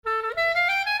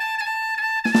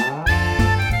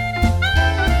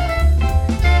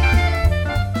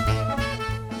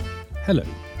Hello,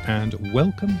 and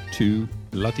welcome to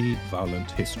Bloody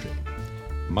Violent History.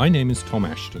 My name is Tom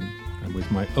Ashton, and with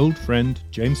my old friend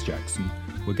James Jackson,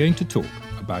 we're going to talk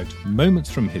about moments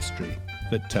from history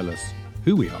that tell us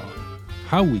who we are,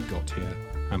 how we got here,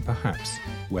 and perhaps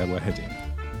where we're heading.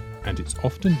 And it's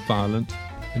often violent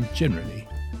and generally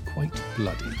quite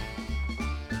bloody.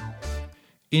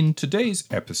 In today's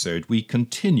episode, we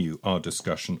continue our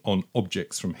discussion on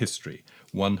objects from history,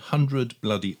 100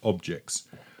 bloody objects.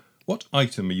 What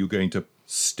item are you going to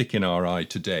stick in our eye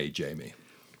today, Jamie?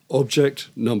 Object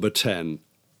number 10,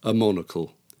 a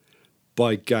monocle.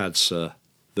 By gad, sir,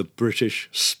 the British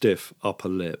stiff upper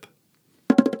lip.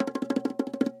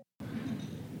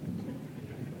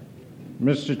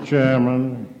 Mr.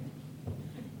 Chairman,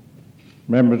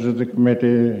 members of the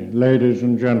committee, ladies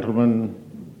and gentlemen,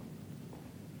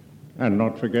 and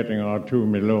not forgetting our two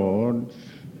milords,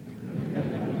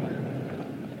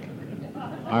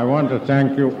 I want to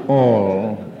thank you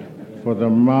all for the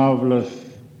marvellous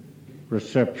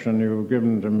reception you've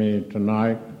given to me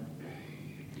tonight.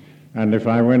 And if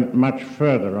I went much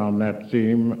further on that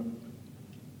theme,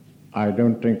 I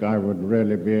don't think I would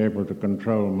really be able to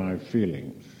control my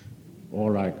feelings.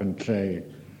 All I can say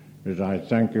is I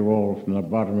thank you all from the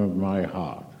bottom of my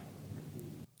heart.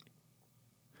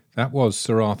 That was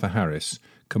Sir Arthur Harris,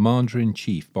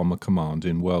 Commander-in-Chief Bomber Command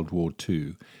in World War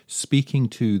II, speaking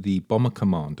to the Bomber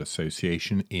Command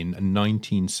Association in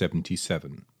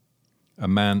 1977. A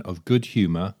man of good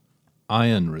humour,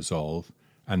 iron resolve,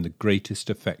 and the greatest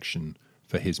affection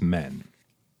for his men.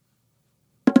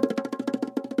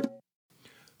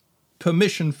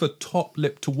 Permission for top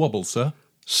lip to wobble, sir?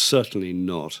 Certainly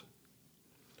not.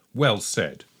 Well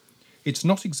said. It's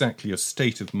not exactly a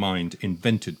state of mind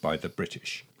invented by the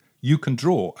British. You can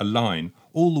draw a line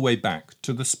all the way back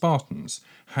to the Spartans,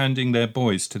 handing their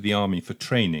boys to the army for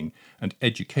training and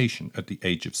education at the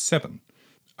age of 7.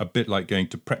 A bit like going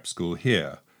to prep school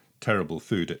here, terrible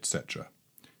food, etc.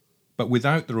 But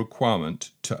without the requirement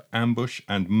to ambush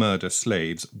and murder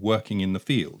slaves working in the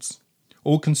fields.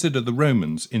 Or consider the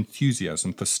Romans'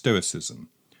 enthusiasm for stoicism,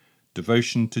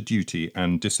 devotion to duty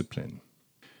and discipline.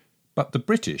 But the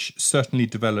British certainly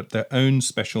developed their own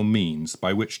special means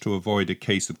by which to avoid a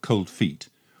case of cold feet,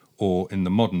 or, in the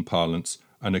modern parlance,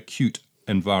 an acute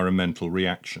environmental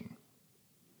reaction.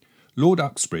 Lord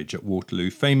Uxbridge at Waterloo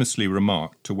famously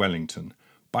remarked to Wellington,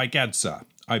 "By gad, sir,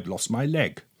 I've lost my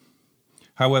leg."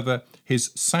 However,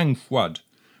 his sang-froid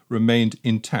remained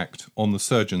intact on the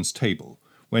surgeon's table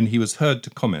when he was heard to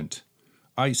comment,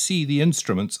 "I see the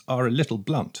instruments are a little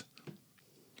blunt."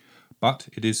 But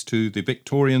it is to the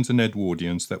Victorians and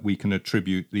Edwardians that we can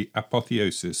attribute the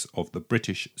apotheosis of the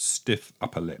British stiff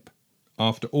upper lip.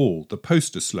 After all, the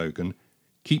poster slogan,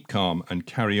 "Keep calm and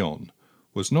carry on,"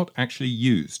 was not actually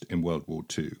used in World War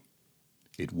II.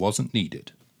 It wasn't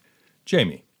needed.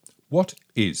 Jamie, what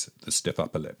is the stiff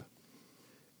upper lip?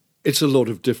 It's a lot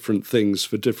of different things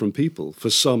for different people.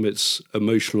 For some, it's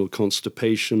emotional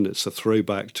constipation, it's a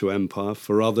throwback to empire.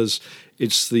 For others,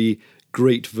 it's the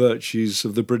great virtues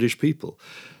of the British people.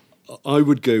 I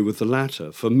would go with the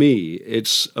latter. For me,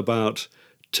 it's about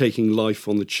taking life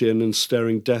on the chin and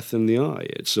staring death in the eye.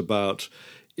 It's about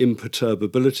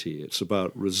imperturbability. It's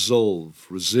about resolve,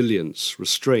 resilience,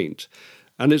 restraint.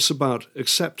 And it's about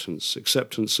acceptance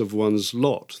of one's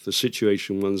lot, the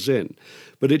situation one's in.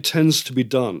 But it tends to be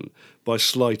done by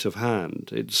sleight of hand.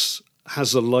 It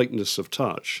has a lightness of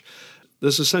touch.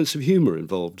 There's a sense of humour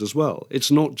involved as well. It's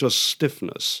not just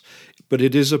stiffness, but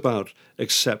it is about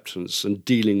acceptance and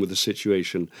dealing with the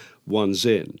situation one's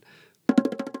in.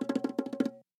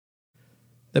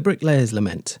 The Bricklayer's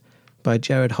Lament by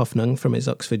Gerard Hoffnung from his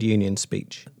Oxford Union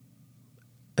speech.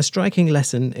 A striking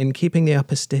lesson in keeping the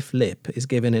upper stiff lip is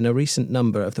given in a recent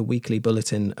number of the weekly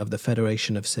bulletin of the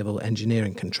Federation of Civil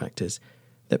Engineering Contractors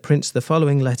that prints the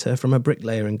following letter from a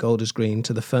bricklayer in Golders Green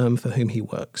to the firm for whom he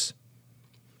works.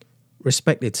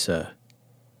 Respected Sir,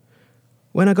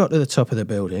 when I got to the top of the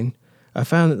building, I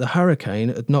found that the hurricane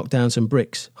had knocked down some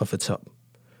bricks off the top.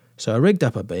 So I rigged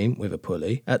up a beam with a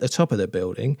pulley at the top of the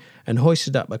building and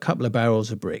hoisted up a couple of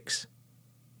barrels of bricks.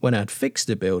 When I'd fixed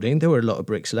the building, there were a lot of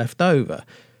bricks left over.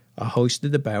 I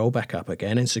hoisted the barrel back up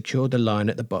again and secured the line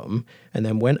at the bottom, and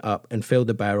then went up and filled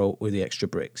the barrel with the extra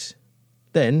bricks.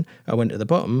 Then I went to the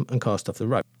bottom and cast off the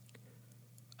rope.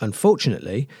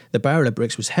 Unfortunately, the barrel of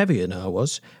bricks was heavier than I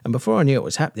was, and before I knew what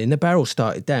was happening, the barrel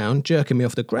started down, jerking me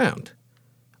off the ground.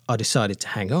 I decided to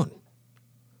hang on.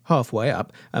 Halfway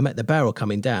up, I met the barrel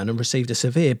coming down and received a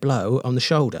severe blow on the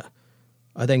shoulder.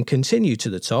 I then continued to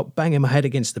the top, banging my head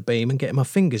against the beam and getting my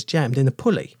fingers jammed in the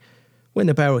pulley. When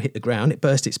the barrel hit the ground, it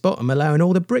burst its bottom, allowing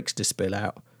all the bricks to spill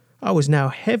out. I was now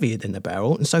heavier than the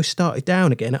barrel and so started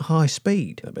down again at high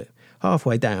speed.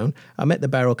 Halfway down, I met the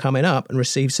barrel coming up and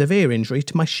received severe injury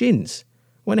to my shins.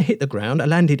 When I hit the ground, I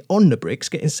landed on the bricks,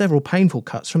 getting several painful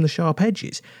cuts from the sharp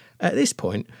edges. At this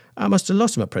point, I must have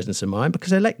lost my presence of mind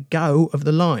because I let go of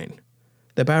the line.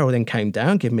 The barrel then came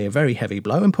down, giving me a very heavy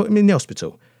blow and put me in the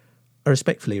hospital. I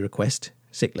respectfully request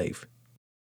sick leave.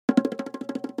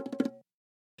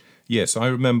 Yes, I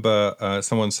remember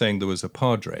someone saying there was a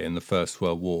padre in the First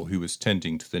World War who was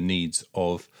tending to the needs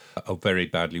of a very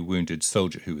badly wounded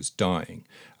soldier who was dying.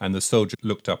 And the soldier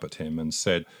looked up at him and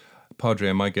said, "Padre,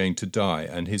 am I going to die?"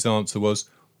 And his answer was,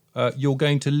 "You're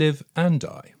going to live and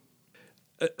die."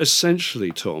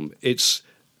 Essentially, Tom, it's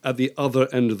at the other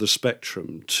end of the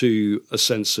spectrum to a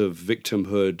sense of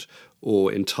victimhood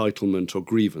or entitlement or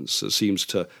grievance that seems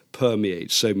to permeate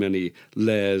so many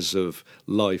layers of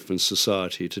life and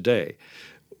society today.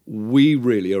 We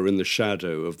really are in the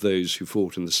shadow of those who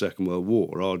fought in the Second World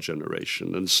War, our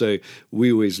generation, and so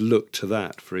we always look to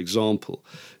that, for example.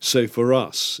 So for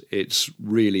us, it's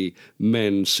really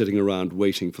men sitting around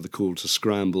waiting for the call to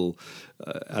scramble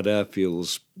at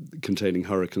airfields containing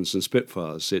Hurricanes and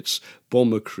Spitfires. It's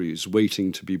bomber crews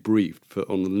waiting to be briefed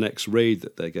on the next raid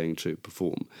that they're going to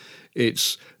perform.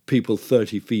 It's people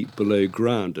 30 feet below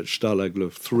ground at Stalag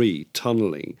Luft 3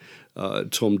 tunnelling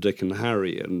Tom, Dick and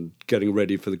Harry and getting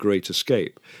ready for the Great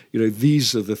Escape.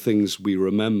 These are the things we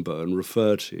remember and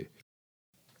refer to.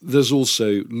 There's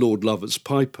also Lord Lovat's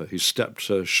piper who stepped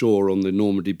ashore on the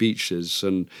Normandy beaches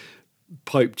and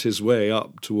piped his way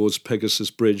up towards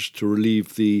Pegasus Bridge to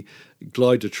relieve the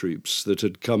glider troops that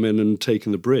had come in and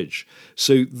taken the bridge.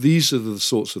 So these are the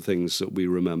sorts of things that we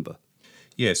remember.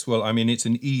 Yes, well, I mean, it's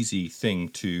an easy thing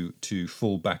to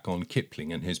fall back on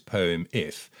Kipling and his poem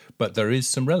If, but there is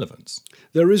some relevance.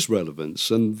 There is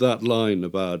relevance, and that line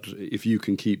about if you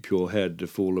can keep your head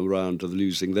if all around are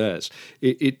losing theirs,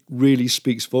 it really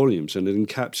speaks volumes and it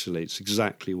encapsulates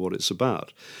exactly what it's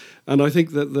about. And I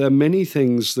think that there are many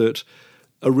things that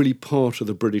are really part of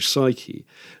the British psyche,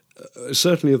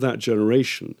 certainly of that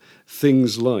generation,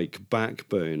 things like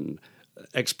backbone,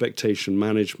 expectation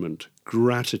management,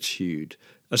 gratitude,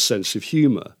 a sense of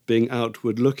humour, being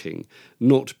outward looking,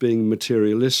 not being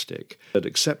materialistic, but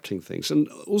accepting things, and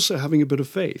also having a bit of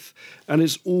faith. And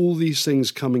it's all these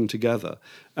things coming together.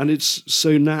 And it's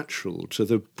so natural to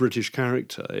the British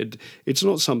character. It's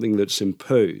not something that's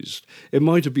imposed. It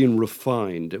might have been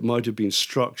refined. It might have been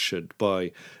structured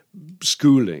by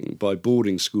schooling, by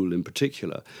boarding school in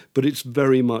particular, but it's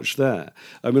very much there.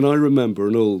 I mean, I remember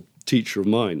an old teacher of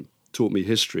mine taught me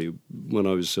history when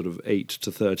I was sort of 8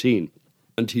 to 13.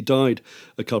 And he died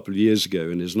a couple of years ago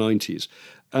in his 90s.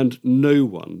 And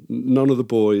none of the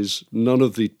boys, none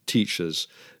of the teachers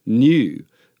knew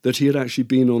that he had actually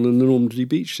been on the Normandy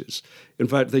beaches. In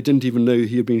fact, they didn't even know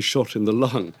he had been shot in the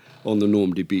lung on the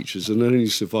Normandy beaches and only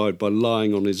survived by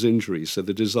lying on his injury so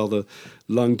that his other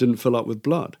lung didn't fill up with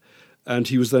blood. And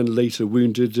he was then later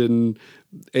wounded in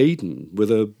Aden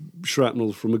with a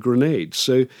shrapnel from a grenade.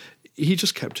 So he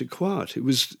just kept it quiet. It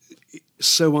was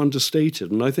so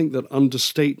understated. And I think that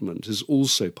understatement is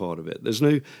also part of it. There's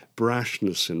no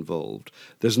brashness involved.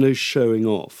 There's no showing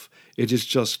off. It is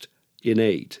just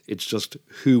innate. It's just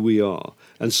who we are,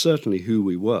 and certainly who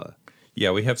we were.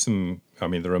 Yeah, we have some, I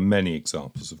mean, there are many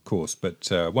examples, of course, but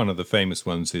one of the famous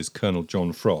ones is Colonel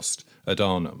John Frost at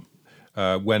Arnhem,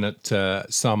 when at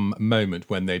some moment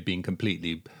when they'd been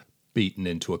completely beaten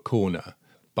into a corner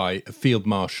by Field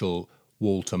Marshal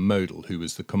Walter Model, who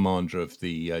was the commander of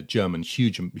the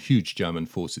huge German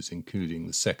forces, including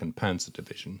the 2nd Panzer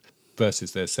Division,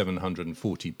 versus their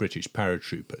 740 British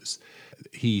paratroopers.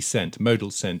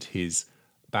 Model sent his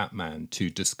Batman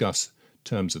to discuss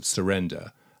terms of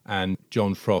surrender, and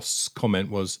John Frost's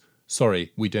comment was,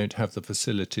 "Sorry, we don't have the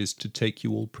facilities to take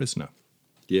you all prisoner."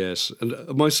 Yes, and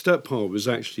my steppa was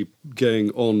actually going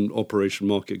on Operation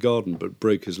Market Garden, but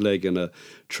broke his leg in a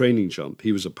training jump.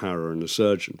 He was a para and a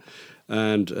surgeon,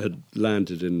 and had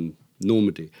landed in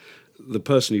Normandy. The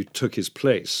person who took his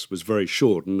place was very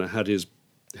short and had his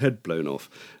head blown off.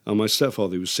 And my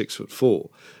stepfather, who was 6'4",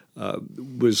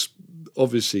 was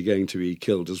obviously going to be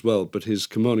killed as well. But his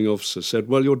commanding officer said,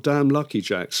 "Well, you're damn lucky,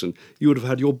 Jackson. You would have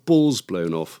had your balls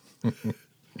blown off."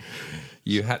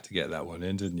 You had to get that one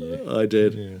in, didn't you? I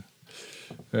did. Yeah.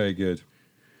 Very good.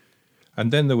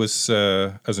 And then there was,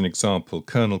 as an example,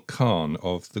 Colonel Khan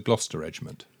of the Gloucester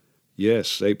Regiment.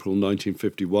 Yes, April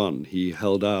 1951. He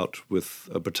held out with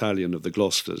a battalion of the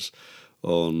Gloucesters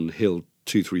on Hill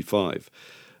 235.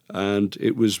 And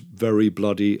it was very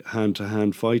bloody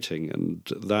hand-to-hand fighting. And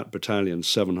that battalion,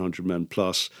 700 men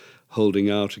plus, holding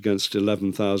out against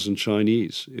 11,000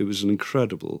 Chinese. It was an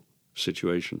incredible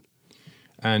situation.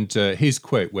 And his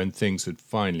quote when things had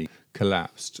finally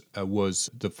collapsed was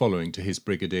the following to his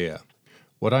brigadier.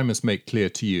 "What I must make clear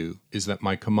to you is that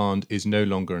my command is no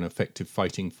longer an effective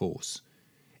fighting force.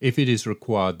 If it is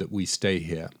required that we stay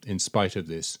here, in spite of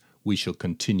this, we shall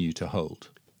continue to hold."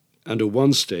 And at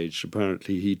one stage,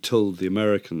 apparently, he told the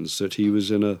Americans that he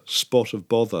was in a spot of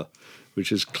bother,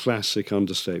 which is classic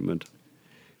understatement.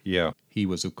 Yeah, he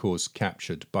was, of course,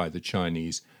 captured by the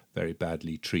Chinese, very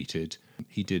badly treated.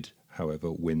 He did,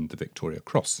 however, win the Victoria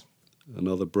Cross.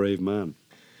 Another brave man.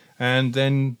 And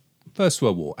then First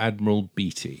World War, Admiral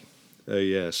Beatty. Oh,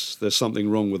 yes, there's something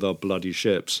wrong with our bloody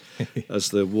ships, as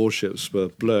the warships were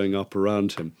blowing up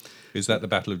around him. Is that the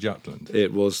Battle of Jutland?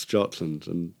 It was Jutland,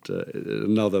 and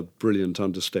another brilliant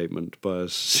understatement by a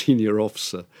senior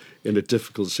officer in a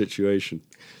difficult situation.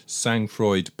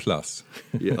 Sang-Froid plus.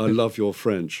 Yeah, I love your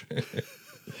French.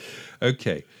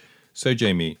 Okay, so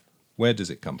Jamie, where does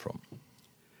it come from?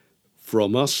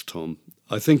 From us, Tom.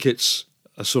 I think it's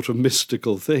a sort of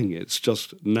mystical thing. It's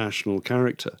just national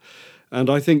character. And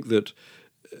I think that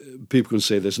people can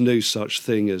say there's no such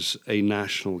thing as a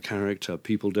national character.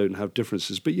 People don't have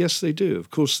differences. But yes, they do. Of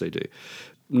course they do.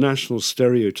 National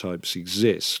stereotypes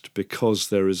exist because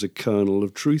there is a kernel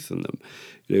of truth in them.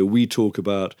 You know, we talk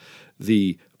about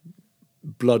the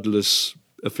bloodless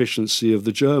efficiency of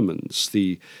the Germans,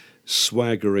 the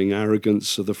swaggering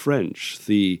arrogance of the French,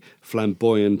 the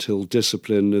flamboyant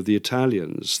ill-discipline of the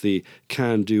Italians, the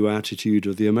can-do attitude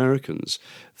of the Americans,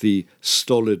 the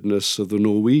stolidness of the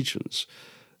Norwegians.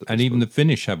 And even the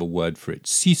Finnish have a word for it,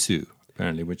 sisu,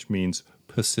 apparently, which means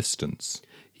persistence.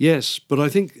 Yes, but I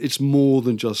think it's more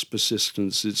than just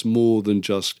persistence. It's more than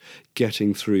just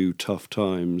getting through tough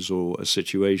times or a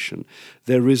situation.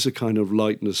 There is a kind of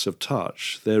lightness of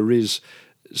touch. There is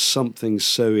something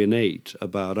so innate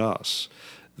about us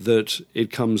that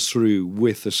it comes through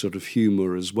with a sort of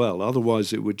humour as well.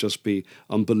 Otherwise, it would just be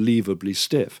unbelievably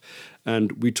stiff.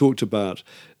 And we talked about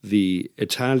the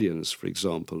Italians, for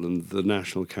example, and the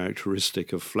national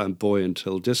characteristic of flamboyant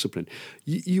ill-discipline.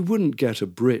 You wouldn't get a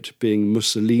Brit being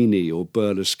Mussolini or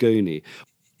Berlusconi.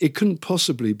 It couldn't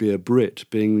possibly be a Brit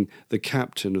being the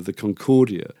captain of the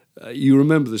Concordia. You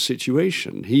remember the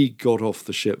situation. He got off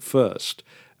the ship first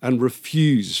and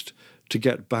refused to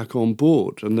get back on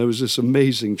board. And there was this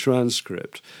amazing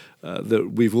transcript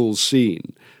that we've all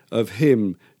seen of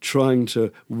him trying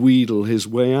to wheedle his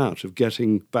way out of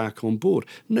getting back on board.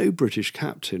 No British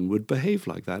captain would behave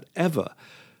like that, ever.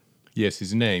 Yes,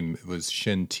 his name was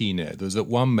Shentine. There was at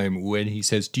one moment when he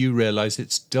says, "Do you realise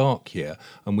it's dark here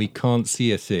and we can't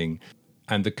see a thing?"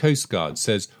 And the Coast Guard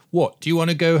says, "What, do you want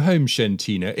to go home,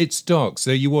 Shentine? It's dark,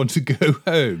 so you want to go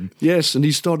home?" Yes, and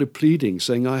he started pleading,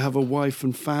 saying, "I have a wife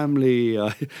and family.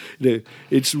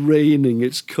 It's raining,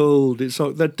 it's cold,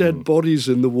 there are dead bodies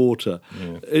in the water."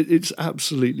 Yeah. It's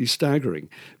absolutely staggering.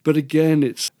 But again,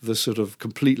 it's the sort of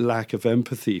complete lack of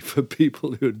empathy for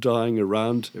people who are dying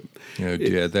around him. Oh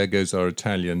dear, there goes our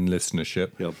Italian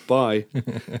listenership. Yeah, bye.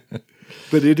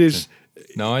 But it is...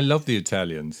 No, I love the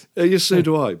Italians. Yes, so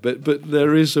do I. But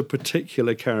there is a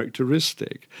particular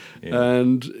characteristic,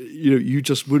 and you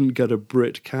just wouldn't get a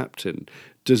Brit captain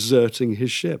deserting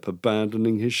his ship,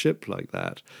 abandoning his ship like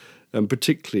that, and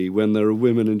particularly when there are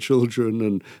women and children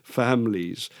and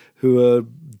families who are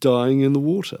dying in the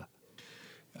water.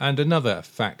 And another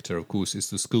factor, of course, is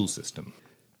the school system.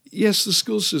 Yes, the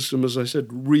school system, as I said,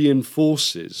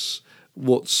 reinforces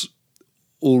what's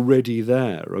already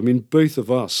there. I mean, both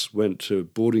of us went to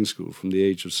boarding school from the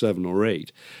age of 7 or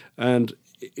 8, and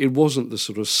it wasn't the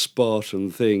sort of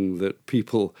Spartan thing that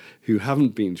people who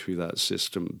haven't been through that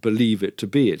system believe it to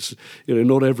be. It's,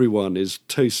 not everyone is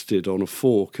toasted on a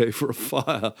fork over a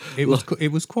fire. It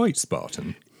was quite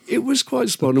Spartan. It was quite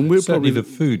Spartan. We're Certainly the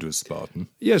food was Spartan.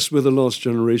 Yes, we're the last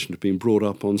generation to have been brought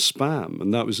up on Spam,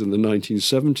 and that was in the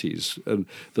 1970s, and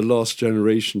the last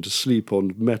generation to sleep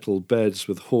on metal beds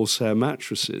with horsehair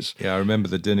mattresses. Yeah, I remember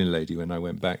the dinner lady when I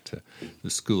went back to the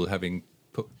school, having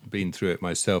been through it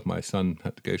myself. My son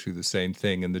had to go through the same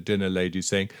thing, and the dinner lady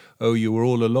saying, "Oh, you were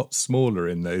all a lot smaller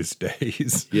in those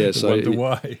days." Yes, I wonder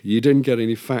why. You didn't get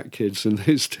any fat kids in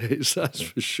those days, that's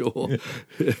for sure.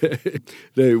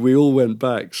 No, we all went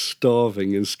back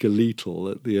starving and skeletal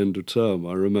at the end of term.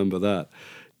 I remember that.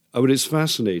 I mean, it's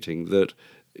fascinating that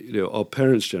our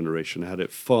parents' generation had it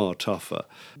far tougher,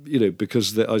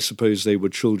 because I suppose they were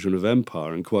children of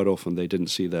empire, and quite often they didn't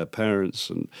see their parents,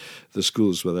 and the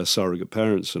schools were their surrogate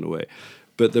parents in a way.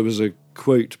 But there was a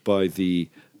quote by the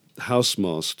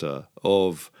housemaster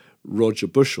of Roger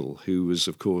Bushell, who was,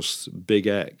 of course, Big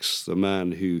X, the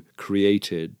man who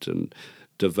created and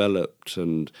developed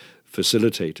and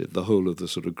facilitated the whole of the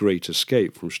sort of Great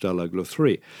Escape from Stalag Luft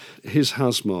 3. His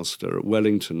housemaster at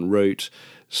Wellington wrote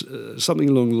something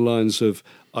along the lines of,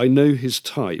 "I know his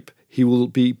type. He will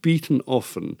be beaten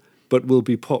often, but will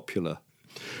be popular."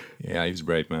 Yeah, he's a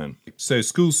brave man. So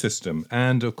school system,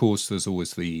 and of course there's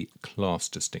always the class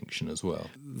distinction as well.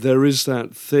 There is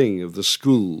that thing of the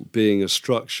school being a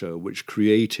structure which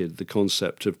created the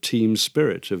concept of team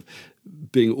spirit, of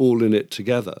being all in it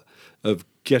together, of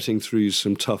getting through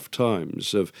some tough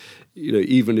times, of,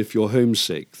 even if you're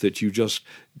homesick, that you just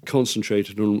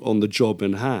concentrated on the job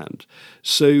in hand.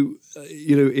 So,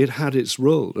 it had its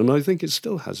role, and I think it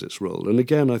still has its role. And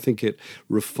again, I think it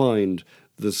refined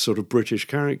the sort of British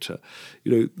character.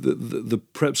 The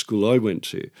prep school I went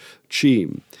to,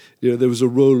 Cheam, there was a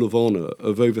roll of honour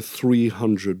of over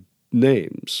 300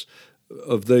 names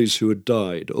of those who had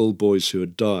died, old boys who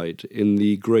had died in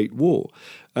the Great War.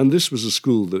 And this was a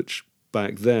school that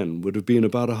back then would have been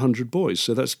about 100 boys.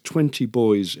 So that's 20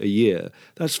 boys a year.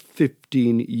 That's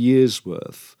 15 years'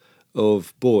 worth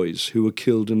of boys who were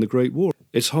killed in the Great War.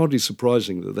 It's hardly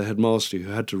surprising that the headmaster,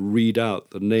 who had to read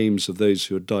out the names of those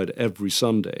who had died every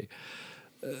Sunday,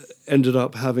 ended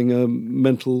up having a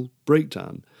mental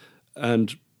breakdown.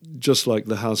 And just like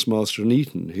the housemaster in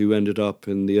Eton, who ended up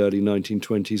in the early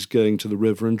 1920s going to the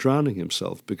river and drowning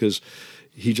himself because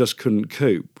he just couldn't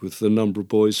cope with the number of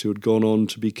boys who had gone on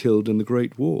to be killed in the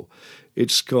Great War. It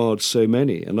scarred so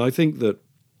many. And I think that,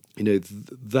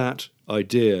 that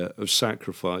idea of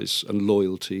sacrifice and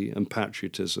loyalty and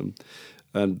patriotism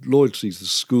and loyalty to the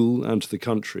school and to the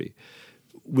country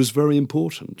was very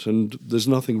important. And there's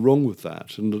nothing wrong with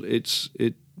that. And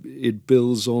it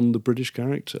builds on the British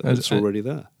character that's already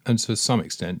there. And to some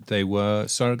extent, they were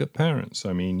surrogate parents.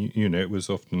 I mean, it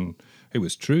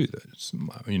was true that,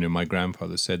 my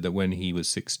grandfather said that when he was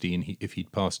 16, if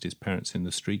he'd passed his parents in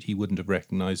the street, he wouldn't have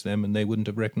recognised them and they wouldn't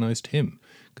have recognised him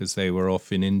because they were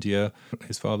off in India.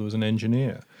 His father was an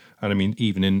engineer. And I mean,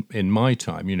 even in my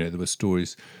time, there were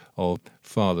stories of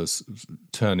fathers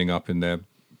turning up in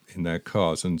their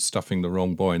cars and stuffing the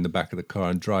wrong boy in the back of the car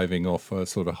and driving off a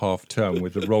sort of half-term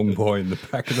with the wrong boy in the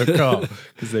back of the car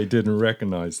because they didn't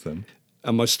recognise them.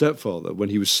 And my stepfather, when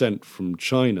he was sent from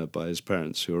China by his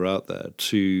parents who were out there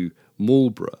to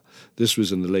Marlborough, this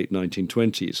was in the late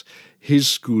 1920s, his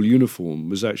school uniform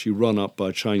was actually run up by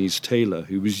a Chinese tailor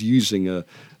who was using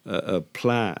a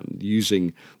plan,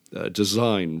 using a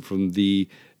design from the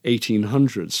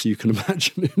 1800s. So you can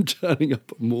imagine him turning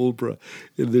up at Marlborough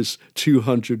in this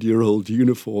 200-year-old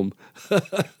uniform.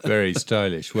 Very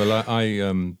stylish. Well,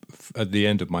 I at the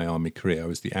end of my army career, I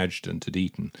was the adjutant at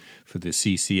Eton for the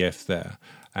CCF there.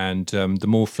 And the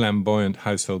more flamboyant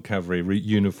household cavalry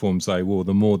uniforms I wore,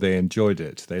 the more they enjoyed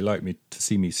it. They liked me to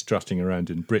see me strutting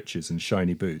around in breeches and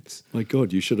shiny boots. My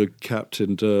God, you should have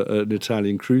captained an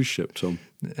Italian cruise ship, Tom.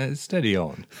 Steady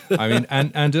on. I mean,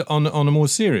 and on a more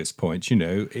serious point,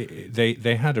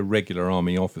 they had a regular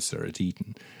army officer at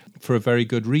Eton for a very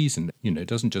good reason. It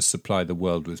doesn't just supply the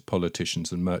world with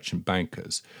politicians and merchant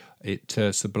bankers. It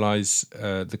supplies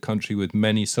the country with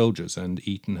many soldiers, and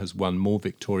Eton has won more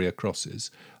Victoria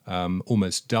Crosses,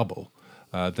 almost double,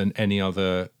 than any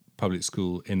other public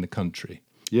school in the country.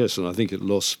 Yes, and I think it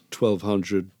lost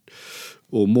 1,200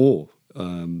 or more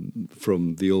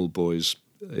from the old boys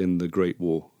in the Great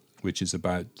War. Which is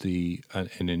about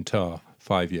an entire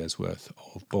 5 years' worth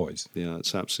of boys. Yeah,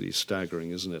 it's absolutely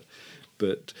staggering, isn't it?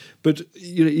 But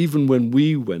even when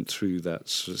we went through that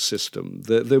sort of system,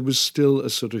 there was still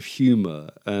a sort of humour,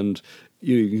 and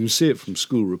you can see it from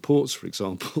school reports, for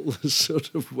example, the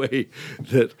sort of way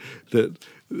that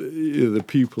the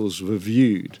pupils were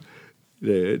viewed.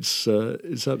 It's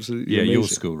absolutely amazing. Your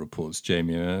school reports,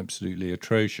 Jamie, are absolutely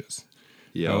atrocious.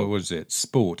 Yeah. What was it?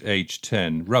 Sport, age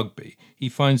 10, rugby. He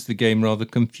finds the game rather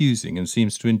confusing and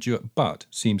seems to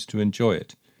enjoy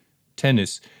it.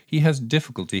 Tennis, he has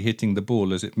difficulty hitting the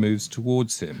ball as it moves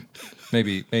towards him.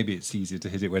 Maybe it's easier to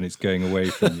hit it when it's going away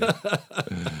from you.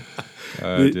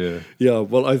 Oh dear. Yeah,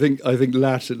 well, I think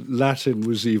Latin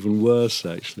was even worse,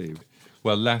 actually.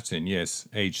 Well, Latin, yes,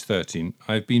 age 13.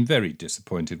 I've been very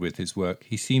disappointed with his work.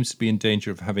 He seems to be in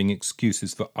danger of having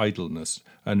excuses for idleness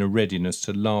and a readiness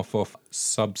to laugh off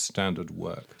substandard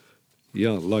work.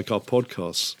 Yeah, like our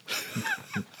podcasts.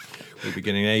 We'll be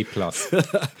getting A+.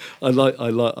 I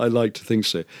like to think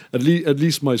so. At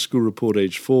least my school report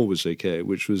age 4 was okay,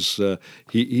 which was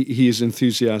he is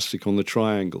enthusiastic on the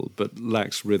triangle but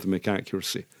lacks rhythmic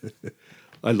accuracy.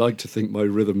 I like to think my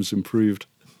rhythm's improved.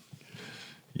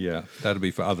 Yeah, that'll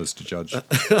be for others to judge.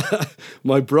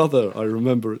 My brother, I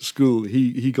remember at school,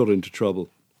 he got into trouble.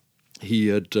 He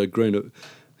had grown up.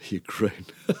 You've grown.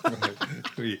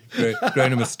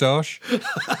 Grown a moustache,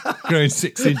 grown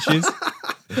 6 inches,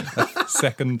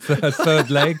 a third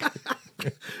leg.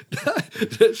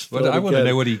 I want to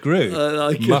know what he grew.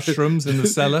 Mushrooms in the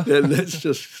cellar? Let's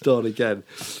just start again.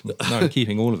 No, I'm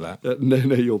keeping all of that. No,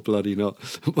 you're bloody not.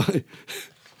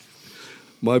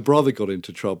 My brother got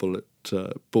into trouble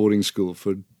at boarding school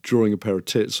for drawing a pair of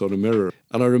tits on a mirror.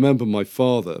 And I remember my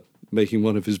father making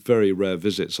one of his very rare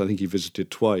visits. I think he visited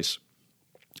twice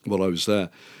while I was there.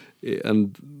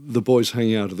 And the boys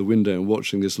hanging out of the window and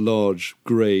watching this large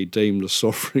grey Daimler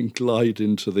Sovereign glide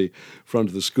into the front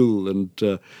of the school, and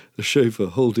the chauffeur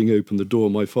holding open the door,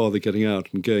 my father getting out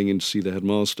and going in to see the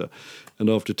headmaster. And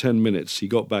after 10 minutes, he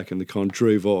got back in the car and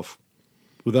drove off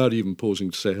without even pausing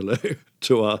to say hello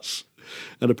to us.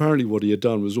 And apparently what he had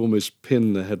done was almost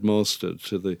pin the headmaster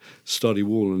to the study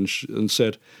wall and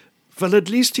said, "Well, at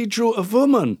least he drew a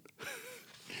woman."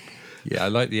 Yeah, I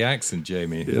like the accent,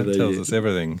 Jamie. That tells us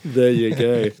everything. There you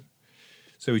go.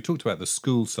 So we talked about the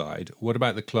school side. What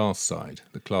about the class side,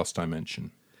 the class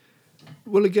dimension?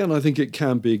 Well, again, I think it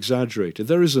can be exaggerated.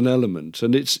 There is an element,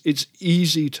 and it's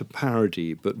easy to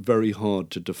parody, but very hard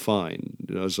to define,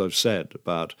 as I've said,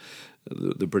 about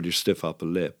the British stiff upper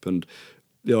lip. And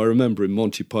I remember in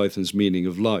Monty Python's Meaning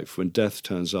of Life, when Death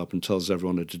turns up and tells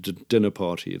everyone at a dinner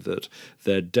party that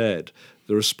they're dead,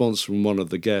 the response from one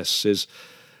of the guests is,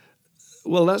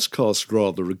 "Well, that's cast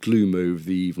rather a gloom over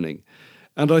the evening."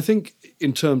 And I think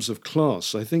in terms of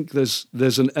class, I think there's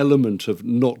an element of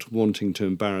not wanting to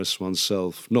embarrass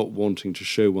oneself, not wanting to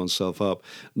show oneself up,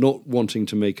 not wanting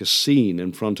to make a scene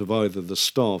in front of either the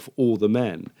staff or the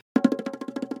men.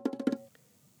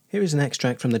 Here is an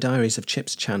extract from the diaries of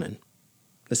Chips Channon.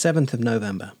 The 7th of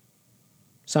November.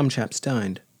 Some chaps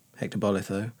dined. Hector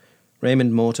Bolitho,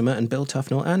 Raymond Mortimer and Bill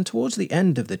Tufnell, and towards the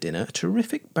end of the dinner a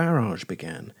terrific barrage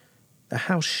began. The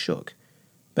house shook,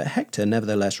 but Hector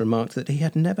nevertheless remarked that he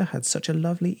had never had such a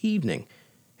lovely evening.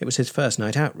 It was his first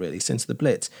night out, really, since the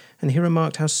Blitz, and he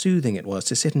remarked how soothing it was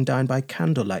to sit and dine by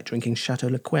candlelight drinking Chateau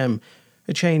Lequem,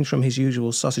 a change from his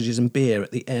usual sausages and beer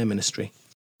at the Air Ministry.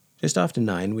 Just after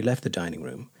 9 we left the dining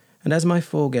room, and as my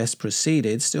 4 guests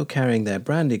proceeded, still carrying their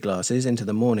brandy glasses, into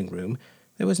the morning room,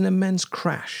 there was an immense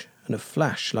crash and a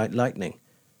flash like lightning.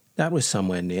 "That was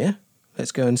somewhere near.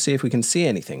 Let's go and see if we can see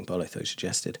anything," Bolitho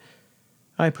suggested.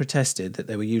 I protested that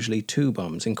there were usually 2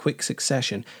 bombs in quick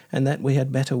succession, and that we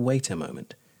had better wait a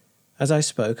moment. As I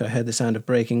spoke, I heard the sound of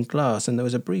breaking glass, and there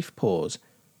was a brief pause.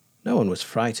 No one was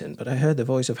frightened, but I heard the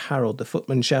voice of Harold the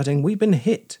footman shouting, "We've been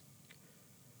hit!"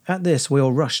 At this, we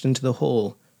all rushed into the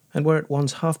hall, and were at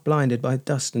once half blinded by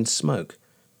dust and smoke.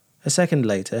 A second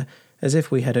later, as if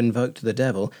we had invoked the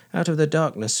devil, out of the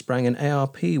darkness sprang an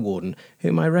ARP warden,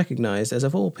 whom I recognised as,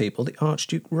 of all people, the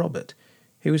Archduke Robert.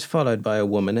 He was followed by a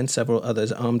woman and several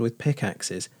others armed with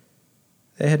pickaxes.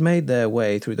 They had made their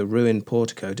way through the ruined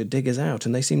portico to dig us out,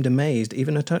 and they seemed amazed,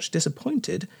 even a touch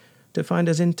disappointed, to find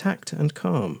us intact and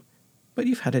calm. "But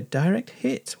you've had a direct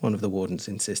hit," one of the wardens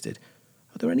insisted.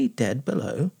 "Are there any dead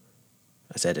below?"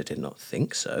 I said I did not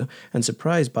think so, and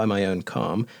surprised by my own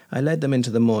calm, I led them into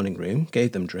the morning room,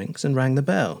 gave them drinks, and rang the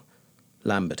bell.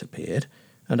 Lambert appeared,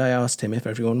 and I asked him if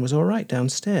everyone was all right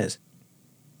downstairs.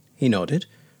 He nodded,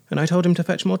 and I told him to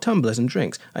fetch more tumblers and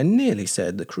drinks. I nearly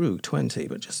said the crew 20,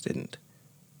 but just didn't.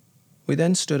 We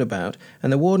then stood about,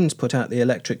 and the wardens put out the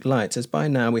electric lights, as by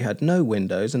now we had no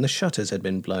windows and the shutters had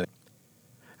been blown.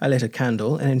 I lit a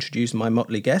candle and introduced my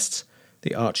motley guests,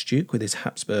 the Archduke with his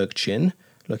Habsburg chin,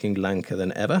 looking lanker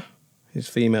than ever, his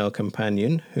female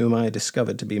companion, whom I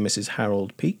discovered to be Mrs.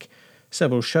 Harold Peake,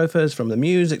 several chauffeurs from the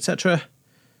Mews, etc.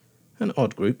 An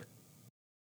odd group.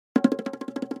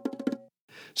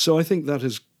 So I think that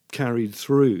has carried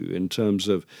through in terms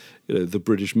of the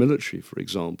British military, for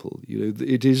example.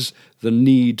 It is the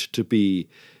need to be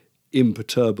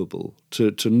imperturbable,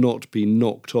 to not be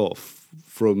knocked off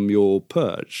from your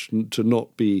perch, to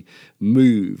not be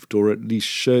moved, or at least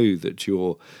show that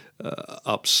you're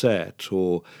upset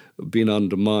or been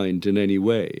undermined in any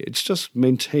way. It's just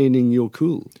maintaining your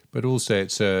cool. But also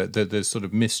it's there's sort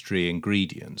of mystery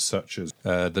ingredients, such as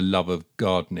the love of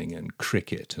gardening and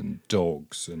cricket and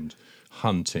dogs and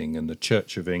hunting and the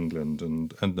Church of England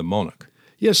and the monarch.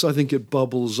 Yes, I think it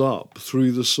bubbles up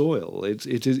through the soil.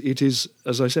 It is,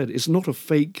 as I said, it's not a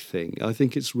fake thing. I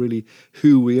think it's really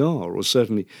who we are, or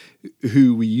certainly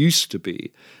who we used to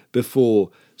be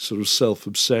before sort of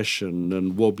self-obsession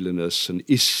and wobbliness and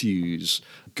issues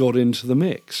got into the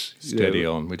mix. Steady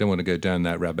on. We don't want to go down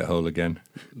that rabbit hole again.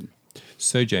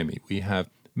 So, Jamie, we have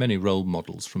many role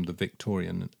models from the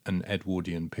Victorian and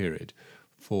Edwardian period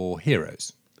for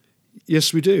heroes.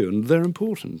 Yes, we do, and they're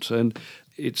important. And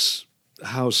it's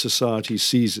how society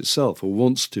sees itself or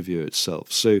wants to view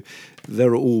itself. So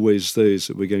there are always those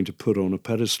that we're going to put on a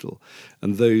pedestal,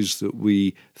 and those that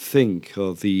we think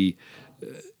are the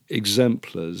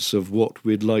exemplars of what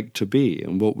we'd like to be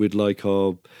and what we'd like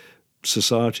our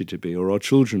society to be or our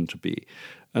children to be.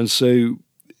 And so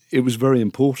it was very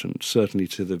important, certainly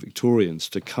to the Victorians,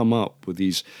 to come up with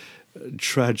these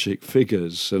tragic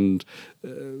figures and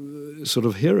sort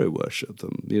of hero worship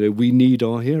them. You know, we need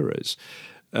our heroes.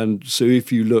 And so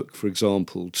if you look, for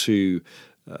example, to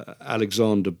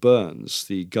Alexander Burnes,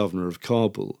 the governor of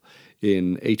Kabul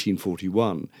in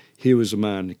 1841, he was a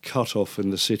man cut off in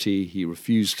the city. He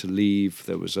refused to leave.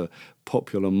 There was a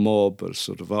popular mob, a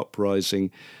sort of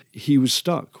uprising. He was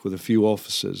stuck with a few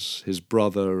officers, his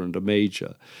brother and a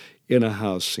major, in a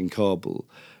house in Kabul,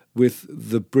 with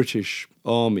the British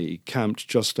army camped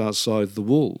just outside the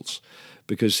walls,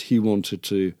 because he wanted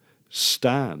to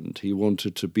stand. He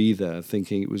wanted to be there,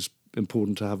 thinking it was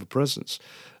important to have a presence.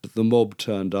 The mob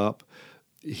turned up.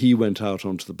 He went out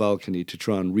onto the balcony to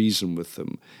try and reason with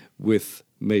them, with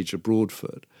Major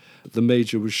Broadford. The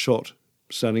major was shot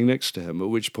standing next to him, at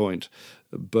which point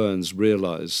Burnes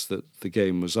realised that the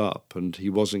game was up and he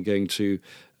wasn't going to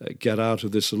get out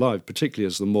of this alive, particularly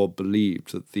as the mob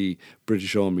believed that the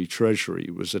British Army Treasury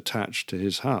was attached to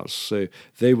his house, so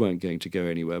they weren't going to go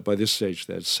anywhere. By this stage,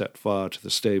 they had set fire to the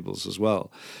stables as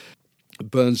well.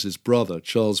 Burnes's brother,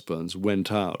 Charles Burnes,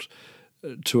 went out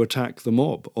to attack the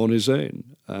mob on his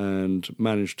own and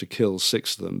managed to kill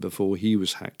 6 of them before he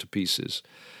was hacked to pieces.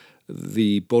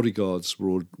 The bodyguards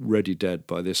were already dead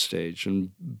by this stage,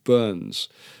 and Burnes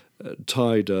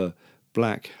tied a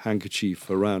black handkerchief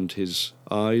around his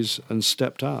eyes and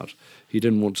stepped out. He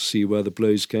didn't want to see where the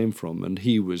blows came from, and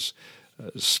he was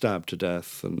stabbed to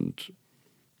death and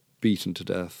beaten to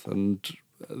death. And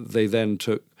they then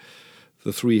took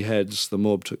the 3 heads, the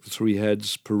mob took the 3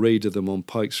 heads, paraded them on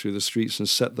pikes through the streets and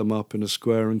set them up in a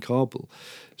square in Kabul.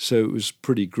 So it was a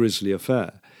pretty grisly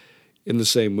affair. In the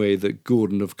same way that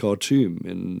Gordon of Khartoum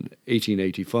in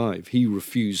 1885, he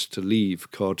refused to leave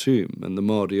Khartoum, and the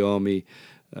Mahdi army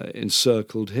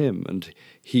encircled him, and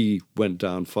he went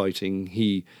down fighting.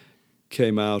 He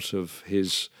came out of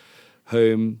his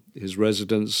home, his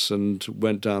residence, and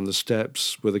went down the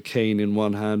steps with a cane in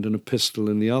one hand and a pistol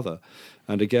in the other.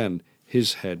 And again,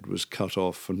 his head was cut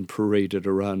off and paraded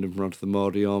around in front of the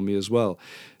Mahdi army as well.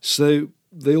 So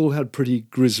they all had pretty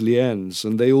grisly ends,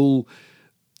 and they all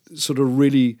sort of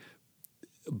really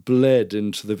bled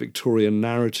into the Victorian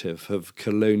narrative of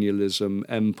colonialism,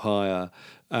 empire,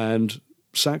 and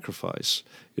sacrifice,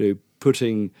 you know,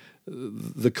 putting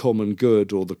the common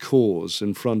good or the cause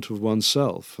in front of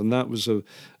oneself. And that was a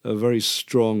very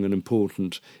strong and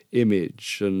important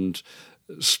image and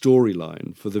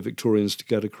storyline for the Victorians to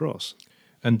get across.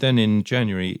 And then in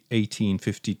January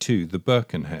 1852, the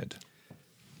Birkenhead.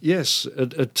 Yes,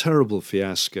 a terrible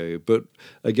fiasco, but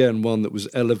again, one that was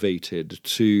elevated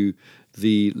to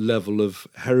the level of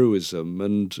heroism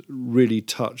and really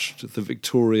touched the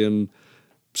Victorian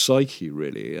psyche,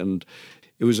 really. And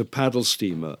it was a paddle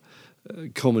steamer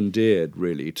commandeered,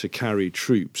 really, to carry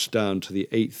troops down to the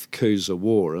 8th Koza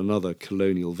War, another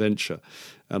colonial venture.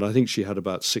 And I think she had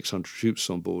about 600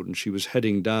 troops on board, and she was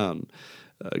heading down,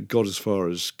 got as far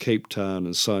as Cape Town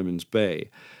and Simon's Bay.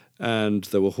 And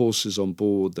there were horses on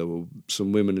board, there were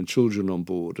some women and children on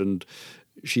board, and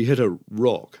she hit a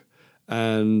rock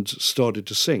and started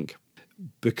to sink.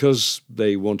 Because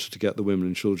they wanted to get the women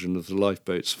and children of the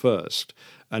lifeboats first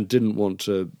and didn't want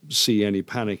to see any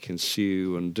panic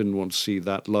ensue and didn't want to see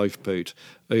that lifeboat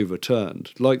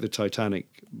overturned. Like the Titanic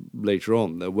later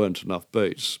on, there weren't enough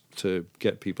boats to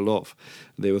get people off.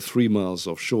 They were 3 miles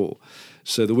offshore.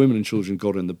 So the women and children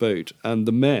got in the boat, and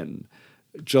the men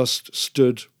just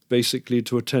stood basically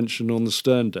to attention on the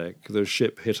stern deck. The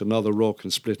ship hit another rock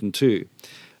and split in 2.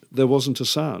 There wasn't a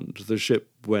sound. The ship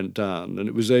went down, and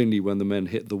it was only when the men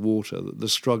hit the water that the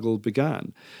struggle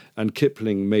began. And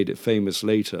Kipling made it famous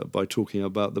later by talking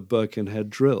about the Birkenhead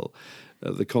drill.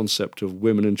 The concept of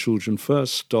women and children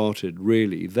first started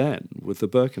really then with the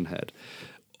Birkenhead.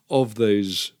 Of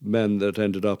those men that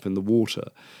ended up in the water,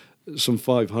 some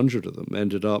 500 of them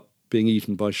ended up being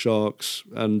eaten by sharks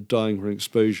and dying from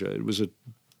exposure. It was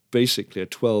basically a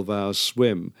 12-hour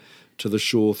swim to the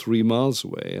shore 3 miles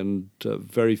away, and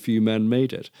very few men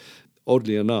made it.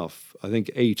 Oddly enough, I think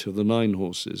 8 of the 9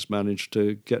 horses managed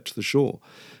to get to the shore.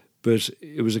 But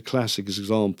it was a classic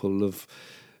example of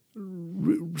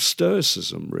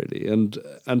stoicism, really. And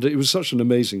it was such an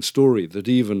amazing story that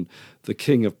even the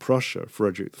King of Prussia,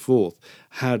 Frederick IV,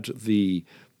 had the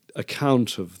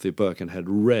account of the Birkenhead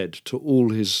read to all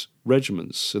his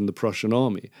regiments in the Prussian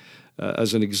army.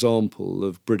 as an example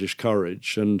of British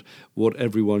courage and what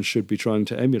everyone should be trying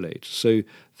to emulate. So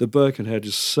the Birkenhead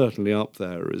is certainly up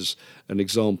there as an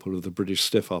example of the British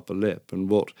stiff upper lip and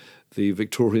what the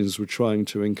Victorians were trying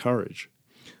to encourage.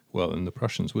 Well, and the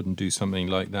Prussians wouldn't do something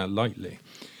like that lightly.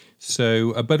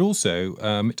 So, but also,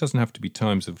 it doesn't have to be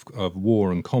times of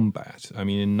war and combat. I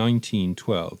mean, in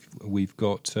 1912, we've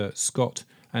got Scott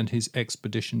and his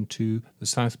expedition to the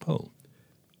South Pole.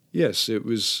 Yes, it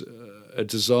was a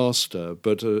disaster,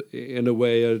 but in a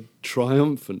way a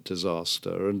triumphant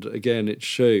disaster. And again, it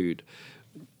showed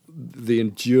the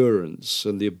endurance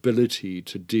and the ability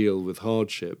to deal with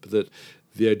hardship that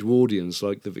the Edwardians,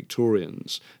 like the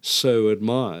Victorians, so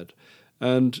admired.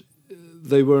 And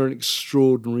they were an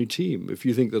extraordinary team. If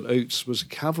you think that Oates was a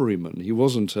cavalryman, he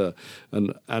wasn't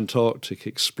an Antarctic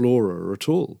explorer at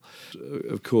all.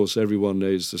 Of course, everyone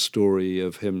knows the story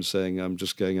of him saying, "I'm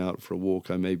just going out for a walk,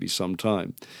 I may be some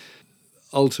time."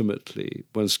 Ultimately,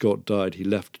 when Scott died, he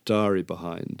left a diary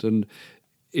behind, and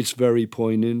it's very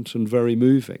poignant and very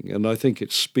moving. And I think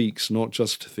it speaks not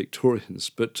just to Victorians,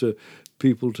 but to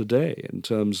people today in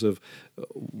terms of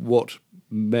what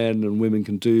men and women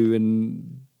can do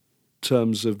in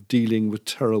terms of dealing with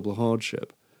terrible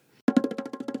hardship.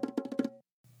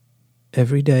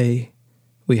 Every day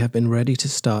we have been ready to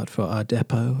start for our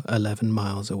depot 11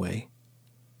 miles away.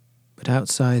 But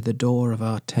outside the door of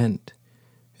our tent,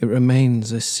 it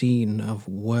remains a scene of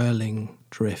whirling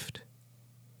drift.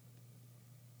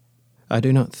 I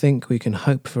do not think we can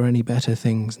hope for any better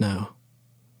things now.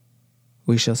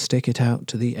 We shall stick it out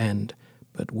to the end,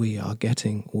 but we are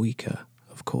getting weaker,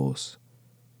 of course,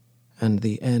 and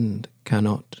the end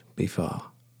cannot be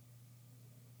far.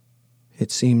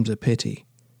 It seems a pity,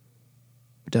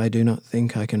 but I do not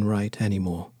think I can write any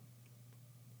more.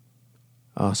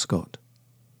 R. Scott.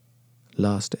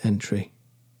 Last entry.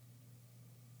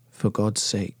 For God's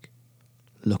sake,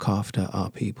 look after our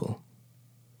people.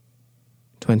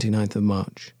 29th of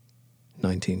March,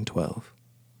 1912.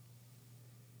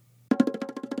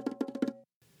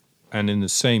 And in the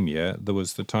same year, there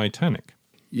was the Titanic.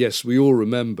 Yes, we all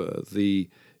remember the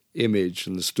image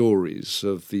and the stories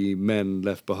of the men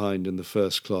left behind in the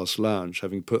first-class lounge,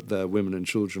 having put their women and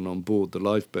children on board the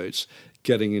lifeboats,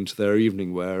 getting into their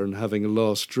evening wear and having a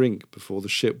last drink before the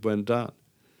ship went down.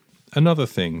 Another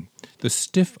thing, the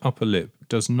stiff upper lip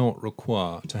does not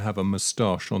require to have a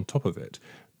moustache on top of it.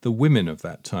 The women of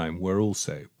that time were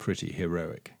also pretty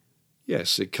heroic.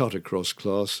 Yes, it cut across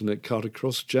class and it cut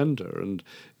across gender, and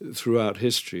throughout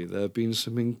history there have been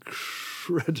some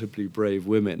incredibly brave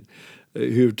women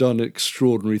who have done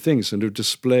extraordinary things and have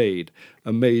displayed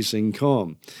amazing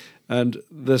calm. And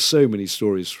there's so many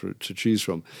stories to choose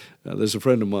from. There's a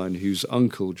friend of mine whose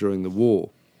uncle during the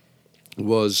war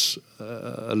was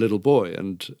a little boy,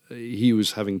 and he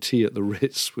was having tea at the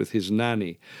Ritz with his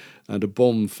nanny, and a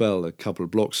bomb fell a couple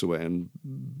of blocks away and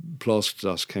plaster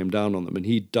dust came down on them, and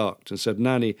he ducked and said,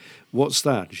 "Nanny, what's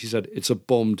that?" And she said, "It's a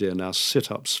bomb, dear. Now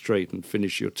sit up straight and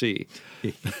finish your tea."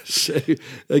 So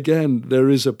again, there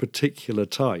is a particular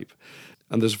type.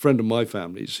 And there's a friend of my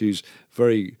family's whose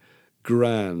very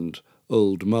grand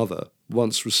old mother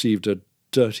once received a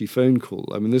dirty phone call.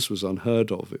 I mean, this was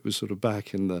unheard of. It was sort of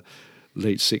back in the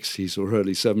late 60s or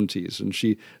early 70s, and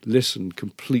she listened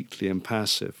completely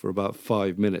impassive for about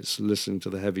 5 minutes, listening to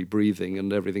the heavy breathing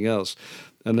and everything else,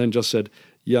 and then just said,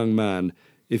 "Young man,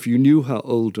 if you knew how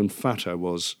old and fat I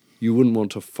was, you wouldn't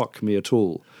want to fuck me at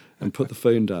all," and put the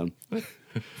phone down.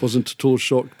 Wasn't at all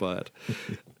shocked by it.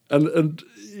 And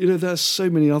you know, there's so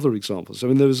many other examples. I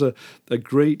mean, there was a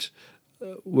great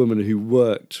woman who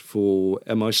worked for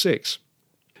MI6.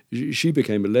 She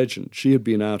became a legend. She had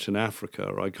been out in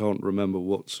Africa. I can't remember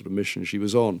what sort of mission she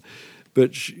was on,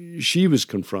 but she was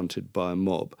confronted by a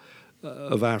mob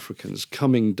of Africans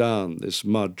coming down this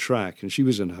mud track, and she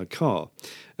was in her car.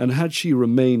 And had she